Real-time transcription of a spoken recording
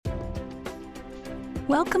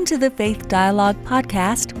Welcome to the Faith Dialogue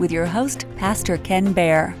podcast with your host, Pastor Ken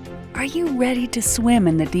Baer. Are you ready to swim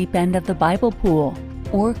in the deep end of the Bible pool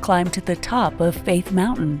or climb to the top of Faith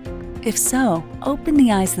Mountain? If so, open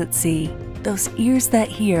the eyes that see, those ears that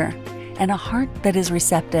hear, and a heart that is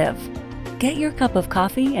receptive. Get your cup of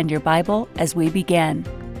coffee and your Bible as we begin.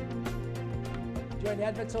 Enjoying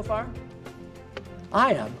Advent so far?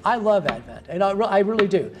 I am. I love Advent, and I really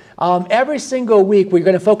do. Every single week we're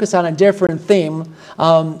going to focus on a different theme.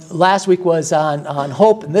 Last week was on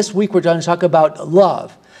hope, and this week we're going to talk about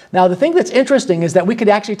love. Now, the thing that's interesting is that we could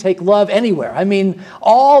actually take love anywhere. I mean,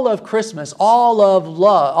 all of Christmas, all of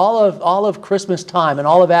love, all of Christmas time, and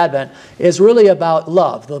all of Advent is really about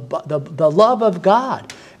love, the love of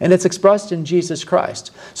God. And it's expressed in Jesus Christ.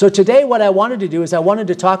 So today what I wanted to do is I wanted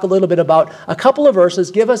to talk a little bit about a couple of verses,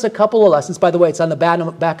 give us a couple of lessons. By the way, it's on the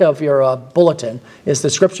back of your bulletin, is the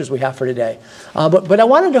scriptures we have for today. But I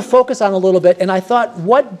wanted to focus on a little bit, and I thought,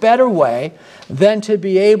 what better way than to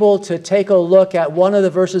be able to take a look at one of the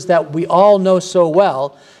verses that we all know so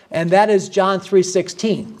well, and that is John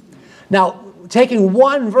 3:16. Now, taking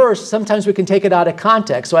one verse, sometimes we can take it out of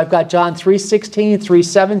context. So I've got John 3:16,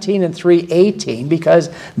 3:17, and 3:18, because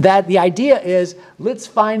the idea is, let's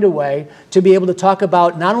find a way to be able to talk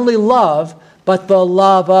about not only love, but the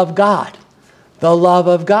love of God. The love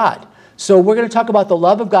of God. So we're going to talk about the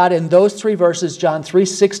love of God in those three verses, John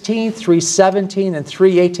 3:16, 3:17, and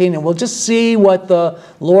 3:18, and we'll just see what the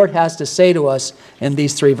Lord has to say to us in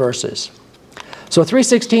these three verses. So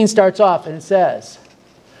 3:16 starts off, and it says,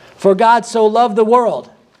 "For God so loved the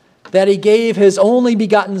world that he gave his only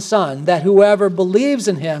begotten Son, that whoever believes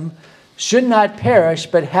in him should not perish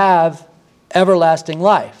but have everlasting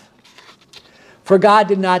life. For God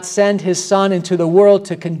did not send his Son into the world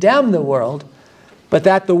to condemn the world, but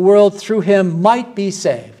that the world through him might be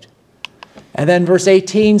saved." And then verse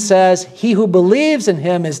 18 says, "He who believes in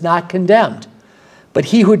him is not condemned, but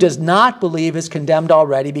he who does not believe is condemned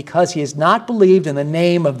already, because he has not believed in the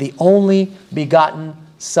name of the only begotten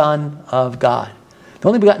Son of God." The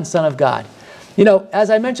only begotten Son of God. You know, as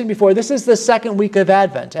I mentioned before, this is the second week of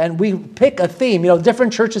Advent, and we pick a theme. You know,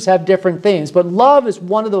 different churches have different themes, but love is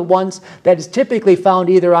one of the ones that is typically found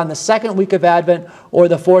either on the second week of Advent or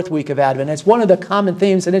the fourth week of Advent. It's one of the common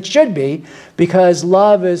themes, and it should be, because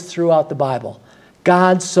love is throughout the Bible.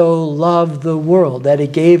 God so loved the world that he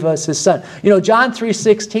gave us his Son. You know, John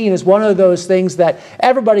 3:16 is one of those things that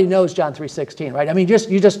everybody knows. John 3:16, right? I mean,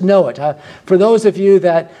 you just know it. For those of you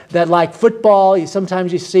that like football,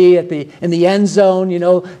 sometimes you see in the end zone, you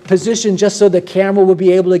know, positioned just so the camera will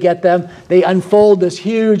be able to get them. They unfold this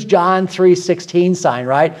huge John 3:16 sign,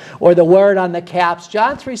 right? Or the word on the caps.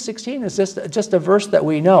 John 3:16 is just a verse that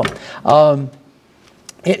we know.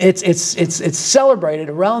 It's celebrated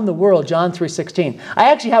around the world, John 3:16.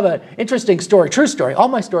 I actually have an interesting story, true story. All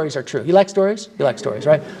my stories are true. You like stories? You like stories,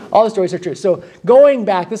 right? All the stories are true. So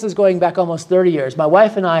this is going back almost 30 years. My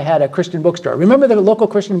wife and I had a Christian bookstore. Remember the local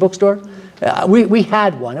Christian bookstore? We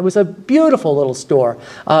had one. It was a beautiful little store.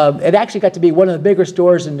 It actually got to be one of the bigger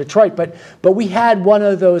stores in Detroit, but we had one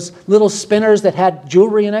of those little spinners that had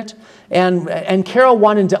jewelry in it. And Carol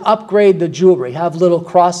wanted to upgrade the jewelry, have little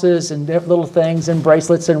crosses and little things and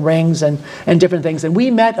bracelets and rings and different things. And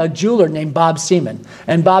we met a jeweler named Bob Seaman.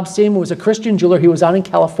 And Bob Seaman was a Christian jeweler. He was out in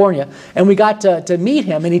California. And we got to meet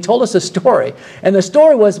him, and he told us a story. And the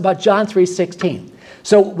story was about John 3:16.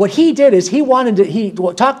 So what he did is he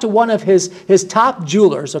talked to one of his top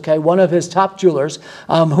jewelers, one of his top jewelers,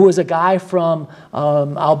 who was a guy from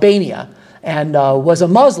Albania. And was a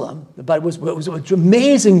Muslim, but was an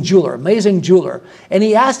amazing jeweler. And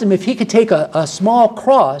he asked him if he could take a small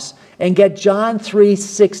cross and get John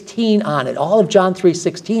 3:16 on it, all of John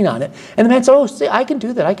 3:16 on it. And the man said, "Oh, see, I can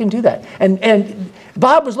do that. And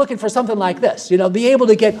Bob was looking for something like this, be able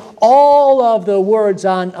to get all of the words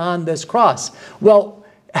on this cross. Well,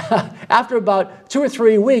 after about 2 or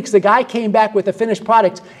 3 weeks, the guy came back with the finished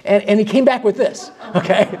product, and he came back with this,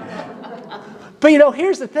 okay? But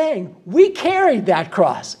here's the thing. We carried that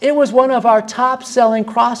cross. It was one of our top-selling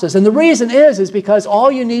crosses. And the reason is because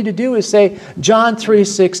all you need to do is say John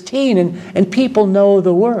 3:16, and people know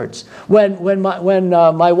the words. When my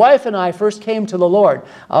wife and I first came to the Lord,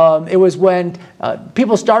 it was when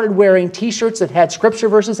people started wearing T-shirts that had scripture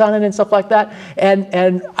verses on it and stuff like that.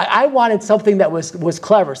 And I wanted something that was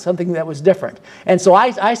clever, something that was different. And so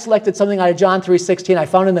I selected something out of John 3:16 I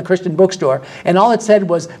found in the Christian bookstore, and all it said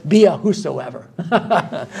was, "Be a whosoever."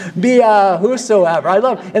 Be a whosoever. I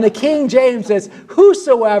love it. And the King James says,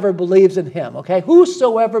 "Whosoever believes in him." Okay?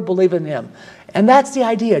 Whosoever believe in him. And that's the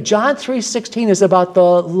idea. John 3:16 is about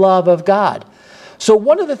the love of God. So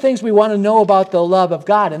one of the things we want to know about the love of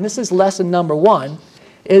God, and this is lesson number 1,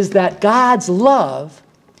 is that God's love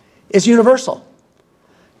is universal.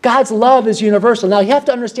 God's love is universal. Now, you have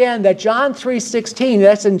to understand that John 3:16,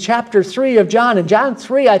 that's in chapter 3 of John, and John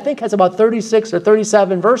 3, I think, has about 36 or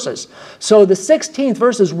 37 verses. So the 16th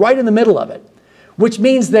verse is right in the middle of it, which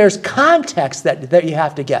means there's context that you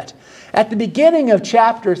have to get. At the beginning of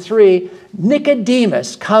chapter 3,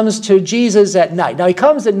 Nicodemus comes to Jesus at night. Now, he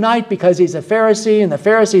comes at night because he's a Pharisee, and the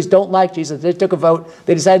Pharisees don't like Jesus. They took a vote.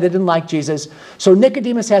 They decided they didn't like Jesus. So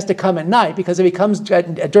Nicodemus has to come at night, because if he comes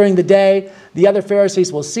during the day, the other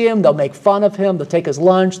Pharisees will see him. They'll make fun of him. They'll take his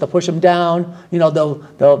lunch. They'll push him down. You know,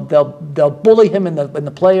 they'll bully him in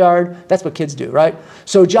the play yard. That's what kids do, right?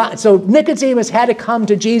 So Nicodemus had to come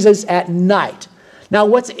to Jesus at night. Now,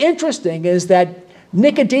 what's interesting is that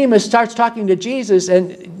Nicodemus starts talking to Jesus,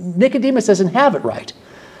 and Nicodemus doesn't have it right.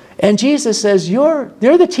 And Jesus says, you're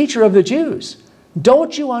the teacher of the Jews.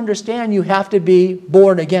 Don't you understand you have to be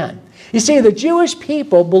born again? You see, the Jewish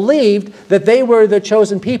people believed that they were the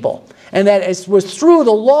chosen people, and that it was through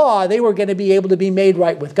the law they were going to be able to be made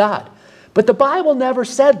right with God. But the Bible never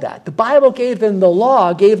said that. The Bible gave them the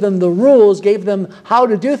law, gave them the rules, gave them how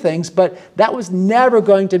to do things, but that was never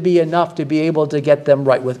going to be enough to be able to get them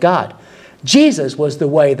right with God. Jesus was the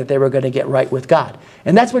way that they were going to get right with God.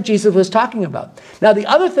 And that's what Jesus was talking about. Now, the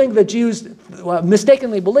other thing the Jews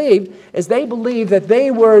mistakenly believed is they believed that they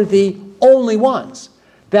were the only ones.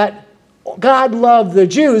 That God loved the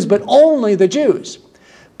Jews, but only the Jews.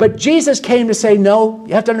 But Jesus came to say, no,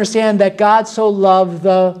 you have to understand that God so loved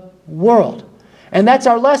the world. And that's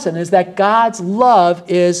our lesson, is that God's love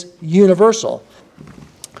is universal.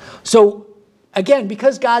 So, again,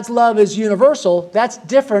 because God's love is universal, that's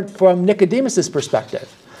different from Nicodemus' perspective.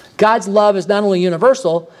 God's love is not only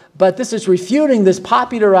universal, but this is refuting this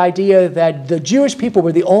popular idea that the Jewish people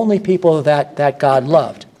were the only people that God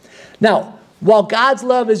loved. Now, while God's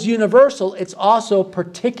love is universal, it's also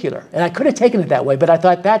particular. And I could have taken it that way, but I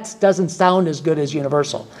thought that doesn't sound as good as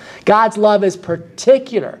universal. God's love is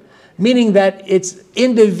particular, meaning that it's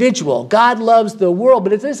individual. God loves the world,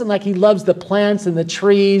 but it isn't like he loves the plants and the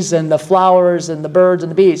trees and the flowers and the birds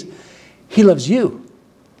and the bees. He loves you.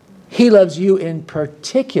 He loves you in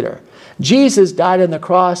particular. Jesus died on the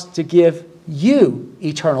cross to give you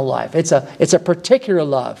eternal life. It's a particular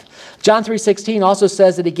love. John 3:16 also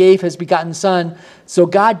says that he gave his begotten Son. So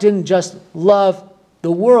God didn't just love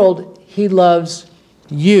the world, he loves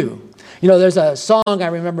you. You know, there's a song I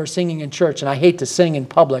remember singing in church, and I hate to sing in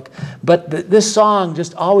public, but this song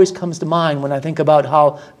just always comes to mind when I think about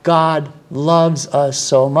how God loves us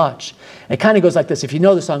so much. It kind of goes like this. If you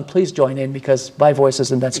know the song, please join in, because my voice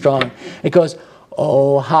isn't that strong. It goes,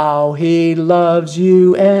 oh, how he loves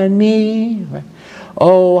you and me.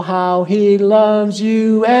 Oh, how he loves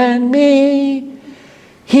you and me.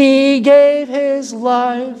 He gave his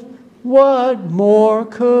life. What more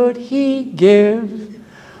could he give?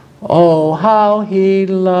 Oh, how he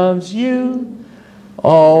loves you.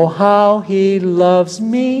 Oh, how he loves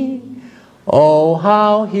me. Oh,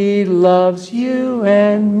 how he loves you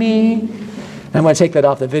and me. I'm going to take that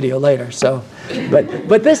off the video later. So,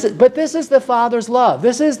 but this is the Father's love.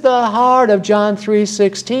 This is the heart of John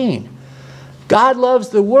 3:16. God loves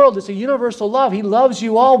the world. It's a universal love. He loves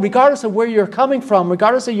you all, regardless of where you're coming from,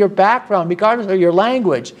 regardless of your background, regardless of your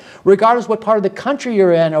language, regardless what part of the country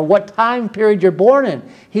you're in or what time period you're born in.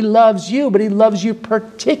 He loves you, but he loves you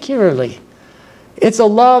particularly. It's a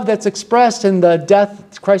love that's expressed in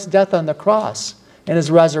Christ's death on the cross and his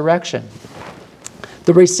resurrection.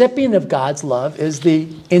 The recipient of God's love is the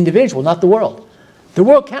individual, not the world. The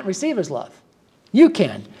world can't receive his love. You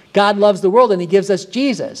can. God loves the world, and he gives us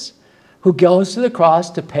Jesus, who goes to the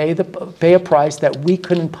cross to pay a price that we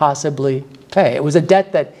couldn't possibly pay. It was a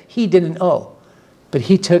debt that he didn't owe, but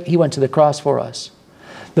he went to the cross for us.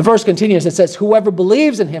 The verse continues. It says, whoever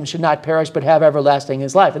believes in him should not perish but have everlasting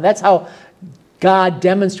life. And that's how God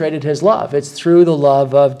demonstrated his love. It's through the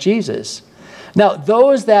love of Jesus. Now,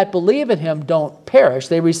 those that believe in him don't perish.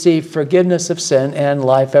 They receive forgiveness of sin and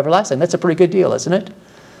life everlasting. That's a pretty good deal, isn't it?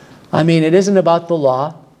 I mean, it isn't about the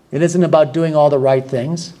law. It isn't about doing all the right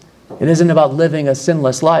things. It isn't about living a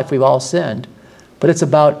sinless life. We've all sinned. But it's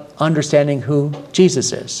about understanding who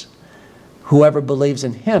Jesus is. Whoever believes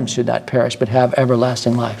in him should not perish but have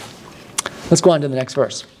everlasting life. Let's go on to the next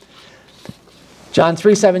verse. John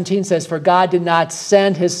 3:17 says, for God did not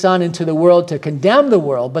send his Son into the world to condemn the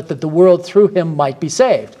world, but that the world through him might be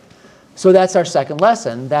saved. So that's our second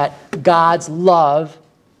lesson, that God's love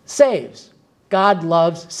saves. God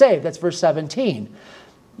loves save. That's verse 17.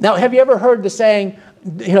 Now, have you ever heard the saying,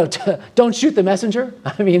 don't shoot the messenger.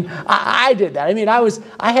 I mean, I did that. I mean,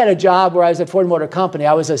 I had a job where I was at Ford Motor Company.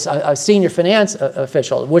 I was a senior finance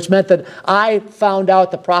official, which meant that I found out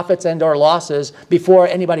the profits and or losses before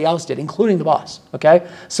anybody else did, including the boss, okay?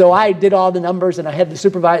 So I did all the numbers, and I had the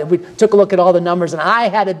supervisor. We took a look at all the numbers, and I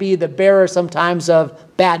had to be the bearer sometimes of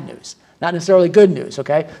bad news, not necessarily good news,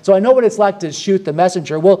 okay? So I know what it's like to shoot the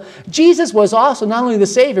messenger. Well, Jesus was also not only the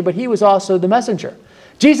Savior, but he was also the messenger.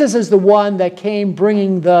 Jesus is the one that came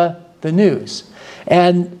bringing the news.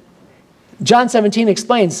 And John 17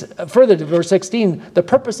 explains further to verse 16 the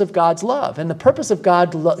purpose of God's love. And the purpose of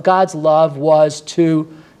God's love was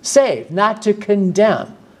to save, not to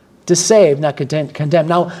condemn. To save, not condemn.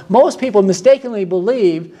 Now, most people mistakenly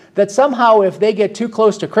believe that somehow if they get too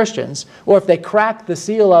close to Christians, or if they crack the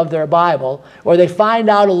seal of their Bible, or they find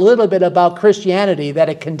out a little bit about Christianity, that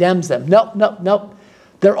it condemns them. Nope.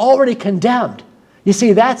 They're already condemned. You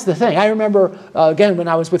see, that's the thing. I remember, again, when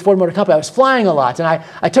I was with Ford Motor Company, I was flying a lot, and I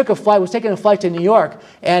was taking a flight to New York,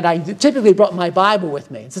 and I typically brought my Bible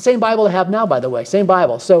with me. It's the same Bible I have now, by the way, same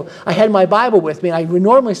Bible. So I had my Bible with me, and I would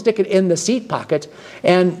normally stick it in the seat pocket,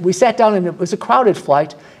 and we sat down, and it was a crowded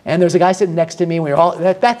flight, and there was a guy sitting next to me, and we were all,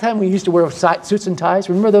 at that time we used to wear suits and ties.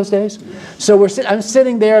 Remember those days? So I'm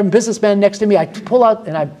sitting there, and businessman next to me, I pull out,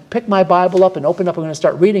 and I pick my Bible up and open up, I'm going to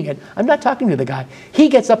start reading it. I'm not talking to the guy. He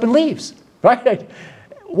gets up and leaves. Right?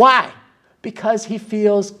 Why? Because he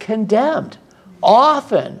feels condemned.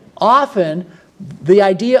 Often, the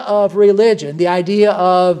idea of religion, the idea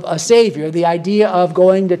of a Savior, the idea of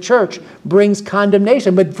going to church brings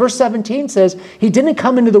condemnation. But verse 17 says, he didn't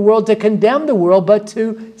come into the world to condemn the world, but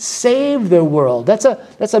to save the world. That's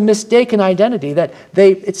a mistaken identity.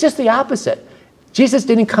 It's just the opposite. Jesus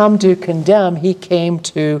didn't come to condemn, he came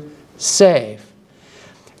to save.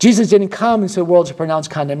 Jesus didn't come into the world to pronounce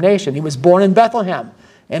condemnation. He was born in Bethlehem,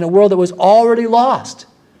 in a world that was already lost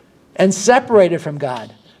and separated from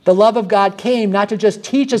God. The love of God came not to just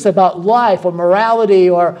teach us about life or morality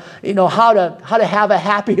or how to have a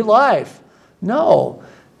happy life. No.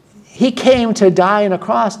 He came to die on a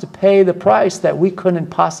cross to pay the price that we couldn't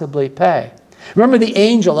possibly pay. Remember the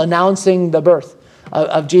angel announcing the birth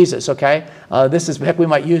of Jesus, okay? We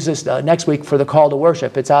might use this next week for the call to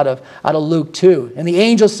worship. It's out of Luke 2. And the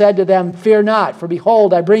angel said to them, "Fear not, for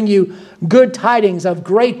behold, I bring you good tidings of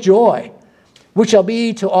great joy, which shall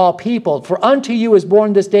be to all people. For unto you is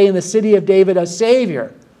born this day in the city of David a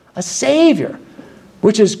Savior,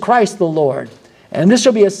 which is Christ the Lord. And this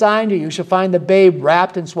shall be a sign to you. You shall find the babe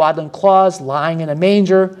wrapped in swaddling cloths, lying in a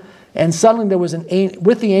manger." And suddenly there was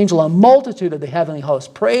with the angel a multitude of the heavenly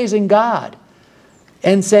host, praising God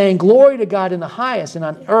and saying, "Glory to God in the highest, and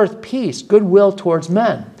on earth peace, goodwill towards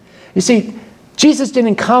men." You see, Jesus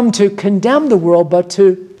didn't come to condemn the world, but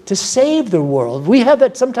to save the world. We have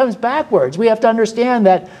that sometimes backwards. We have to understand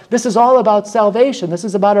that this is all about salvation. This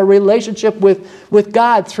is about a relationship with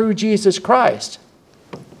God through Jesus Christ.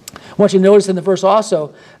 I want you to notice in the verse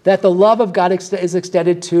also that the love of God is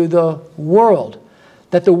extended to the world,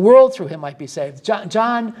 that the world through him might be saved.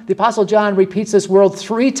 The Apostle John repeats this word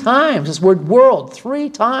 3 times, this word world 3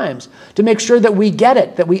 times, to make sure that we get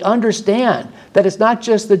it, that we understand that it's not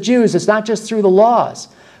just the Jews, it's not just through the laws,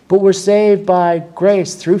 but we're saved by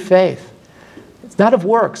grace through faith. It's not of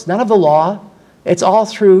works, none of the law. It's all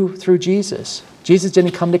through Jesus. Jesus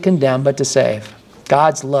didn't come to condemn, but to save.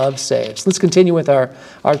 God's love saves. Let's continue with our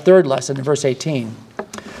third lesson in verse 18.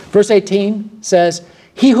 Verse 18 says,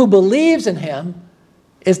 "He who believes in him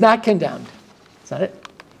is not condemned." Is that it?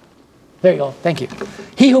 There you go. Thank you.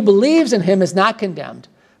 "He who believes in him is not condemned,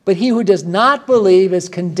 but he who does not believe is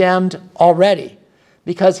condemned already,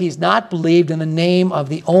 because he's not believed in the name of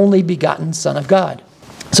the only begotten Son of God."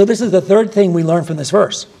 So this is the third thing we learn from this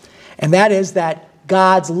verse, and that is that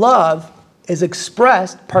God's love is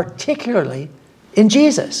expressed particularly in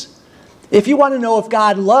Jesus. If you want to know if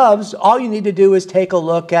God loves, all you need to do is take a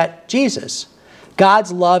look at Jesus.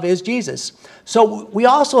 God's love is Jesus. So we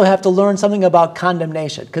also have to learn something about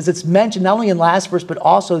condemnation, because it's mentioned not only in last verse, but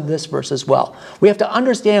also this verse as well. We have to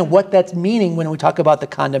understand what that's meaning when we talk about the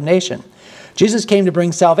condemnation. Jesus came to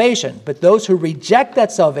bring salvation, but those who reject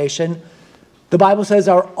that salvation, the Bible says,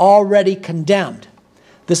 are already condemned.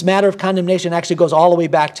 This matter of condemnation actually goes all the way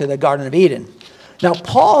back to the Garden of Eden. Now,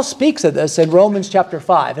 Paul speaks of this in Romans chapter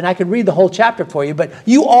 5, and I could read the whole chapter for you, but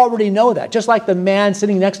you already know that. Just like the man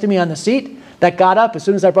sitting next to me on the seat that got up as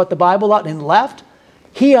soon as I brought the Bible out and left,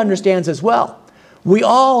 he understands as well. We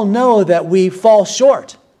all know that we fall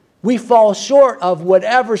short. We fall short of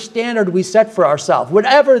whatever standard we set for ourselves,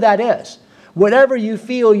 whatever that is. Whatever you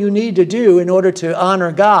feel you need to do in order to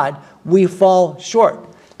honor God, we fall short.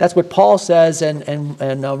 That's what Paul says in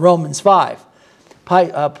Romans 5.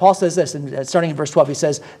 Paul says this, starting in verse 12. He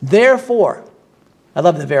says, therefore, I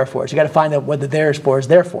love the therefore. You got to find out what the there is for is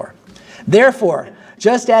therefore. Therefore,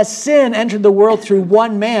 just as sin entered the world through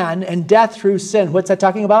one man and death through sin. What's that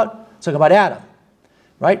talking about? It's talking about Adam,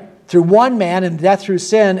 right? Through one man and death through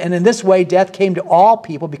sin. And in this way, death came to all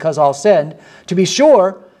people because all sinned. To be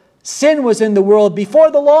sure, sin was in the world before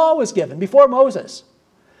the law was given, before Moses.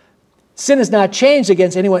 Sin is not changed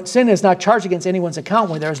against anyone. Sin is not charged against anyone's account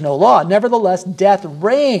when there is no law. Nevertheless, death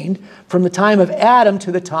reigned from the time of Adam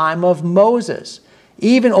to the time of Moses,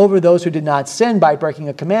 even over those who did not sin by breaking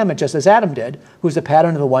a commandment, just as Adam did, who's the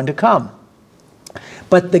pattern of the one to come.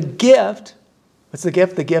 But the gift, what's the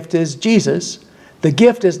gift? The gift is Jesus. The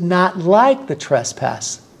gift is not like the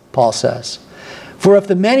trespass, Paul says. For if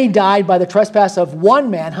the many died by the trespass of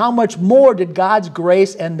one man, how much more did God's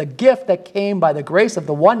grace and the gift that came by the grace of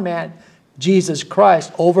the one man, Jesus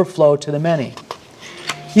Christ, overflow to the many?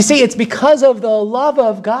 You see, it's because of the love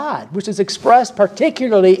of God, which is expressed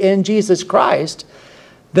particularly in Jesus Christ,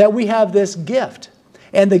 that we have this gift.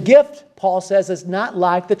 And the gift, Paul says, is not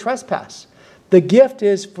like the trespass. The gift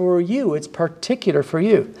is for you. It's particular for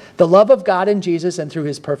you. The love of God in Jesus and through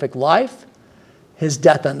his perfect life, his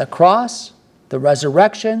death on the cross, the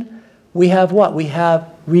resurrection, we have what? We have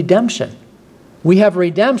redemption. We have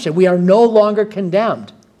redemption. We are no longer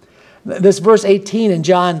condemned. This verse 18 in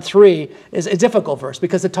John 3 is a difficult verse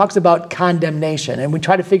because it talks about condemnation. And we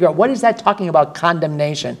try to figure out what is that talking about,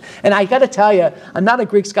 condemnation. And I got to tell you, I'm not a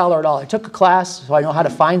Greek scholar at all. I took a class so I know how to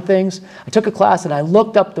find things. I took a class and I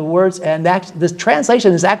looked up the words, and this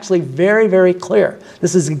translation is actually very, very clear.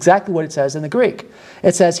 This is exactly what it says in the Greek.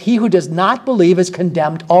 It says, he who does not believe is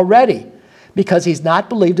condemned already, because he's not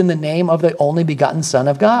believed in the name of the only begotten Son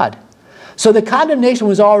of God. So the condemnation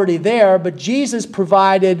was already there, but Jesus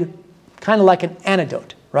provided kind of like an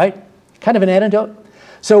antidote, right? Kind of an antidote.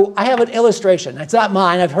 So I have an illustration. It's not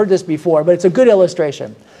mine. I've heard this before, but it's a good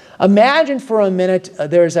illustration. Imagine for a minute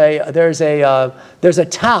there's a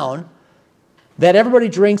town that everybody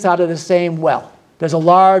drinks out of the same well. There's a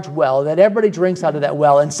large well that everybody drinks out of that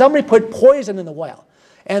well, and somebody put poison in the well.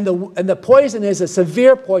 And the poison is a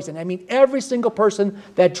severe poison. I mean, every single person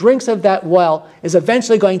that drinks of that well is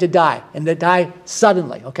eventually going to die, and they die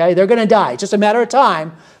suddenly, okay? They're going to die. It's just a matter of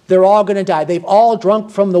time. They're all going to die. They've all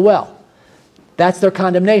drunk from the well. That's their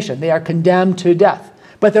condemnation. They are condemned to death.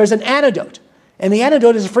 But there's an antidote, and the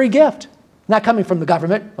antidote is a free gift. Not coming from the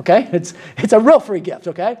government, okay? It's a real free gift,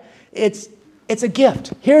 okay? It's a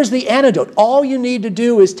gift. Here's the antidote. All you need to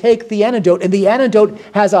do is take the antidote, and the antidote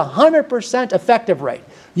has a 100% effective rate.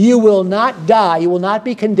 You will not die, you will not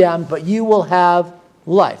be condemned, but you will have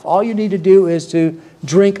life. All you need to do is to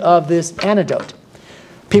drink of this antidote.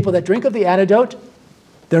 People that drink of the antidote,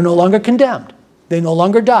 they're no longer condemned. They no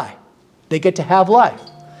longer die. They get to have life.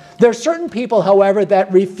 There are certain people, however, that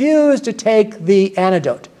refuse to take the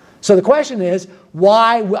antidote. So the question is,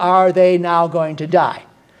 why are they now going to die?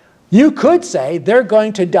 You could say they're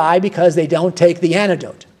going to die because they don't take the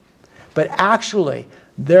antidote. But actually,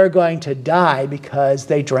 they're going to die because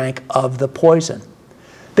they drank of the poison.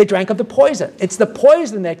 They drank of the poison. It's the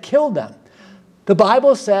poison that killed them. The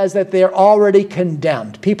Bible says that they're already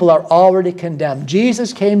condemned. People are already condemned.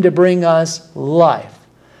 Jesus came to bring us life.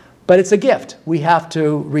 But it's a gift. We have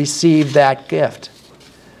to receive that gift.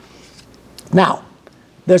 Now,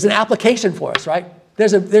 there's an application for us, right?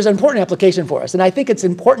 There's an important application for us. And I think it's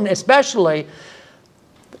important especially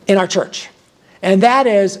in our church. And that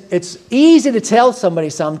is, it's easy to tell somebody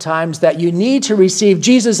sometimes that you need to receive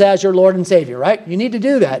Jesus as your Lord and Savior, right? You need to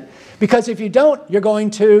do that. Because if you don't, you're going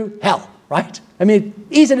to hell, right? I mean,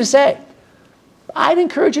 easy to say. I'd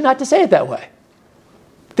encourage you not to say it that way.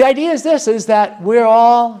 The idea is this, is that we're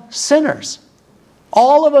all sinners.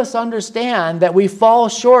 All of us understand that we fall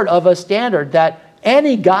short of a standard that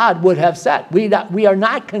any God would have set. We are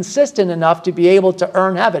not consistent enough to be able to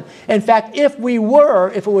earn heaven. In fact, if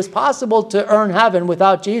it was possible to earn heaven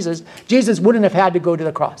without Jesus, Jesus wouldn't have had to go to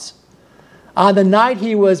the cross. On the night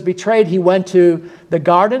he was betrayed, he went to the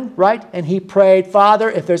garden, right? And he prayed,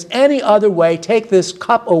 Father, if there's any other way, take this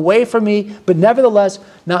cup away from me, but nevertheless,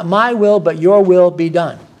 not my will, but your will be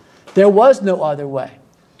done. There was no other way.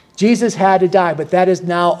 Jesus had to die, but that is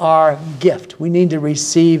now our gift. We need to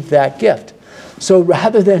receive that gift. So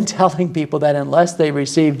rather than telling people that unless they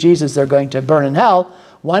receive Jesus, they're going to burn in hell,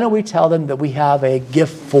 why don't we tell them that we have a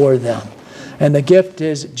gift for them? And the gift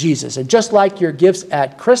is Jesus. And just like your gifts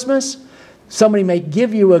at Christmas, somebody may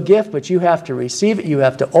give you a gift, but you have to receive it, you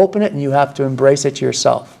have to open it, and you have to embrace it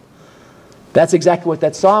yourself. That's exactly what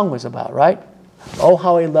that song was about, right? Oh,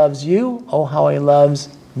 how he loves you. Oh, how he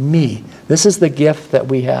loves me. This is the gift that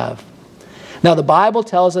we have. Now, the Bible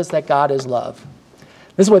tells us that God is love.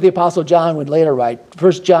 This is what the Apostle John would later write.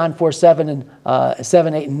 1 John 4:7,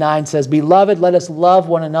 8, and 9 says, "Beloved, let us love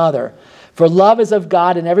one another. For love is of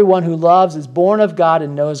God, and everyone who loves is born of God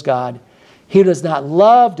and knows God. He who does not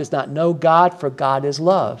love does not know God, for God is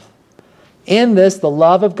love. In this, the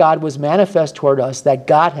love of God was manifest toward us, that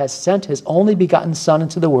God has sent his only begotten Son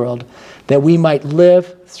into the world, that we might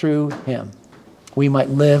live through him." We might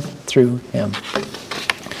live through him.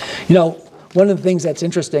 You know, one of the things that's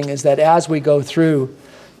interesting is that as we go through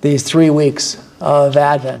these 3 weeks of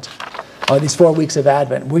Advent, or these 4 weeks of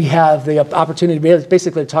Advent, we have the opportunity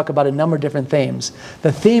basically to talk about a number of different themes.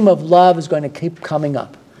 The theme of love is going to keep coming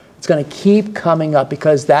up. It's going to keep coming up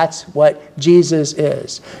because that's what Jesus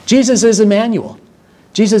is. Jesus is Emmanuel.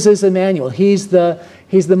 Jesus is Emmanuel. He's the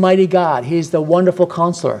mighty God. He's the wonderful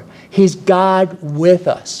counselor. He's God with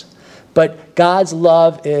us. But God's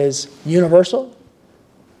love is universal.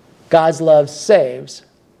 God's love saves.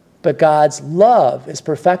 But God's love is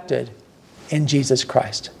perfected in Jesus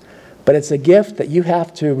Christ. But it's a gift that you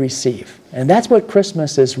have to receive. And that's what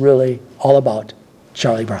Christmas is really all about,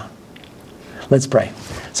 Charlie Brown. Let's pray.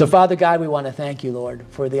 So, Father God, we want to thank you, Lord,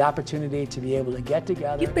 for the opportunity to be able to get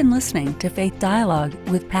together. You've been listening to Faith Dialogue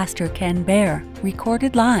with Pastor Ken Baer,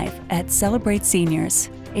 recorded live at Celebrate Seniors,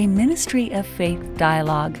 a ministry of Faith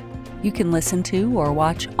Dialogue. You can listen to or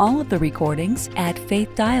watch all of the recordings at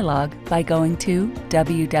Faith Dialogue by going to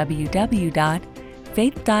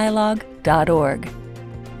www.faithdialogue.org.